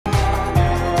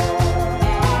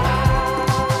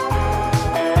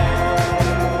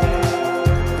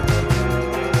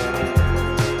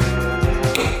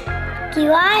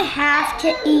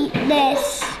to eat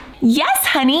this. Yes,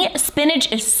 honey,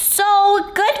 spinach is so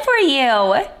good for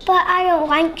you. But I don't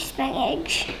like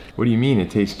spinach. What do you mean? It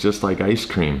tastes just like ice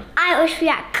cream. I wish we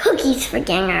had cookies for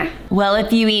dinner. Well,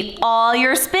 if you eat all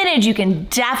your spinach, you can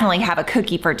definitely have a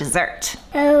cookie for dessert.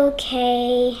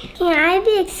 Okay. Can I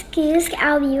be excused?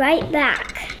 I'll be right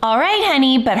back. All right,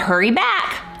 honey, but hurry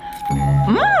back.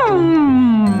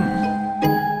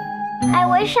 I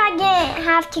wish I didn't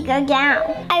have to go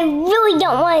down. I really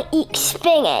don't want to eat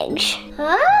spinach.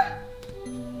 Huh?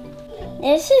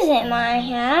 This isn't my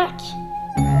hat.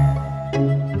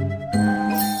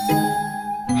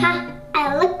 Ha!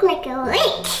 I look like a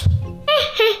witch.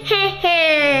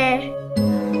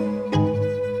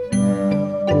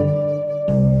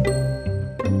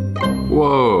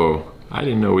 Whoa, I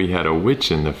didn't know we had a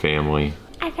witch in the family.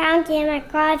 I found it in my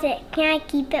closet. Can I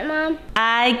keep it, Mom?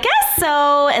 I guess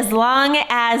so, as long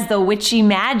as the witchy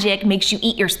magic makes you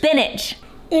eat your spinach.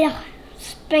 Ew,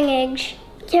 spinach.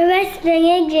 Give my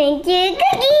spinach and get a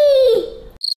cookie!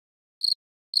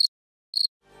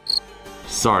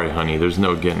 Sorry, honey, there's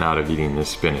no getting out of eating this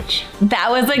spinach. That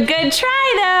was a good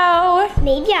try, though.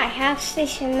 Maybe I have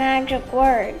such magic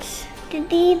words.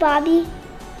 Bibbidi Bobby.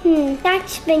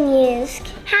 That's been used.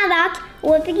 How about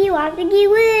whoopity woppity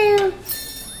woo?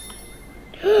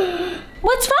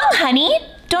 What's wrong, honey?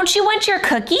 Don't you want your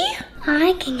cookie?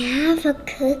 I can have a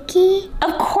cookie?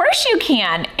 Of course you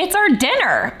can. It's our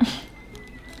dinner.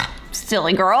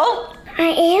 Silly girl. I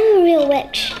am a real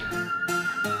witch.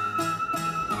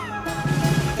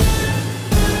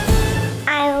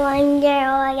 I wonder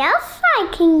what else I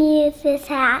can use this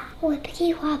hat.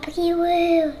 Whoopity woppity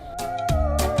woo.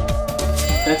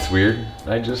 That's weird.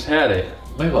 I just had it.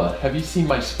 Layla, have you seen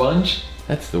my sponge?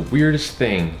 That's the weirdest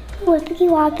thing. Whoopity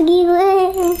woppity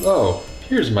woo. Oh,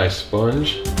 here's my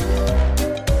sponge.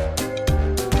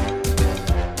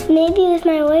 Maybe with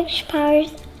my witch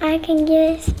powers, I can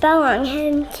get a spell on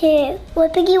him too.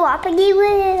 Whoopity woppity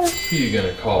woo. Who you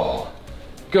gonna call?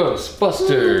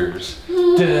 Ghostbusters!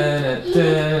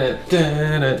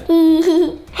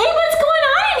 Dun-dun-dun-dun-dun. Hey, what's going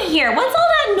on in here? What's all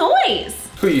that noise?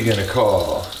 Who you gonna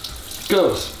call?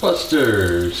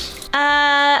 Ghostbusters!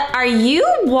 Are you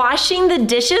washing the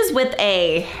dishes with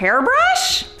a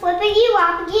hairbrush? Whoopity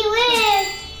woppity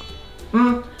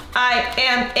woo. I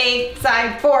am a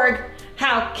cyborg.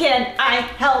 How can I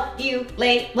help you,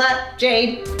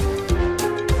 Layla-Jane?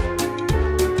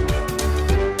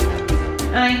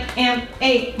 I am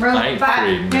a robot. I'm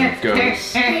afraid no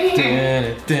ghosts. I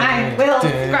will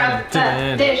scrub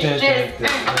the dishes.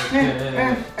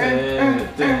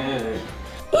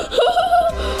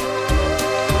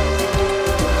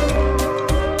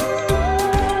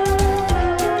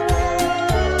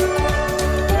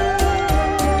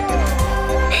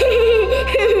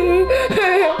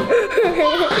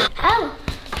 Oh,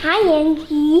 hi,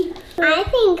 Angie. I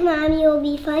think Mommy will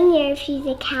be funnier if she's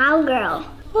a cowgirl.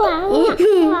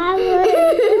 Whippity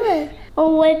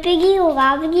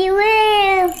woppity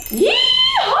woo.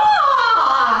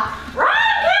 Yeehaw! Run,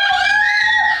 Cowgirl!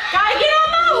 Gotta get on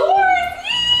my horse!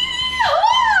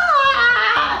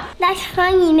 Yeehaw! That's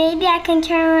funny. Maybe I can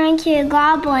turn her into a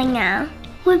goblin now.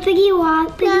 Whippity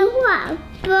woppity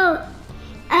woo.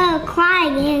 Oh,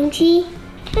 quiet, Angie.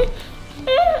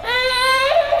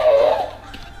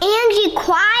 Angie,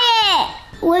 quiet!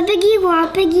 Whippity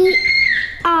woppity.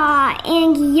 Aw,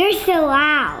 Angie, you're so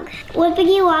loud.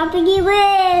 Whippity woppity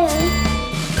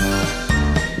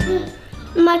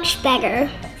woo. Much better.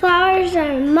 Flowers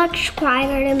are much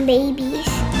quieter than babies.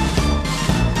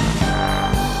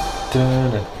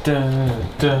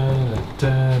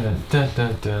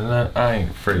 I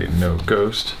ain't afraid of no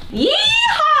ghost. Yeehaw!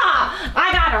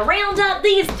 I gotta round up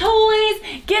these toys,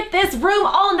 get this room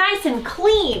all nice and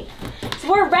clean.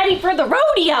 So we're ready for the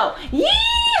rodeo.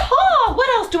 Yeehaw! What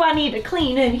else do I need to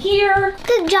clean in here?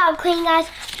 Good job, clean guys.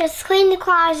 Just clean the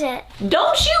closet.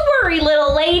 Don't you worry,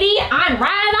 little lady. I'm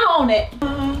right on it.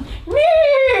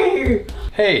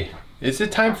 Hey, is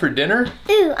it time for dinner?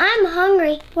 Ooh, I'm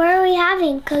hungry. What are we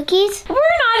having? Cookies? We're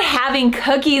not having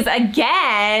cookies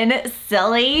again,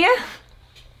 silly.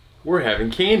 We're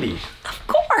having candy. Of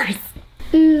course.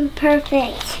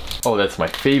 Perfect. Oh, that's my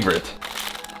favorite.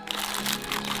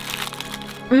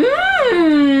 Yum.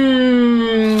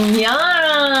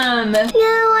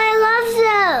 No, I love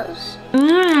those.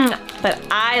 But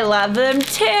I love them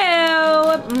too.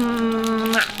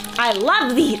 I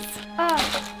love these. Oh.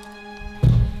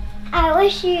 I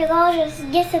wish you'd all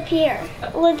just disappear.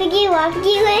 Whippity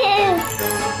woppity woo.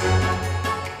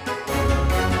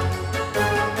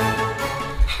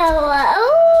 Hello?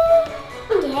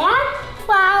 Yeah?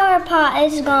 Flower pot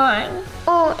is gone.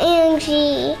 Oh,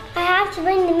 Angie. I have to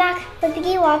bring them back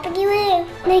Whippity woppity woo.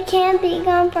 They can't be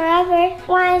gone forever.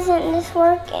 Why isn't this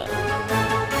working?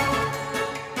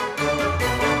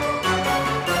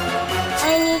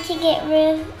 I need to get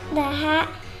rid of the hat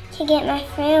to get my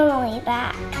family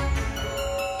back.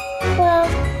 Well,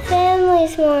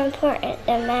 family's more important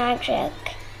than magic.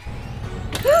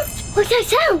 What's that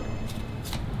sound?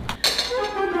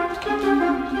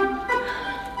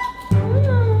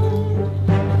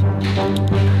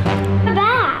 We're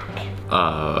back.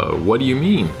 What do you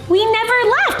mean? We never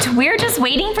left. We're just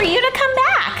waiting for you to come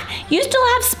back. You still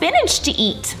have spinach to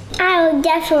eat. I will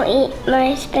definitely eat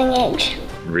my spinach.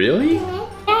 Really?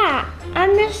 Yeah,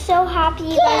 I'm just so happy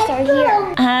you guys are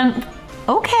here.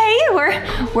 Okay,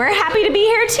 we're happy to be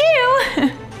here too.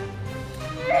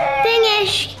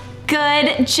 Finished.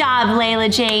 Good job,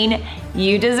 Layla-Jane.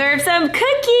 You deserve some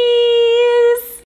cookies.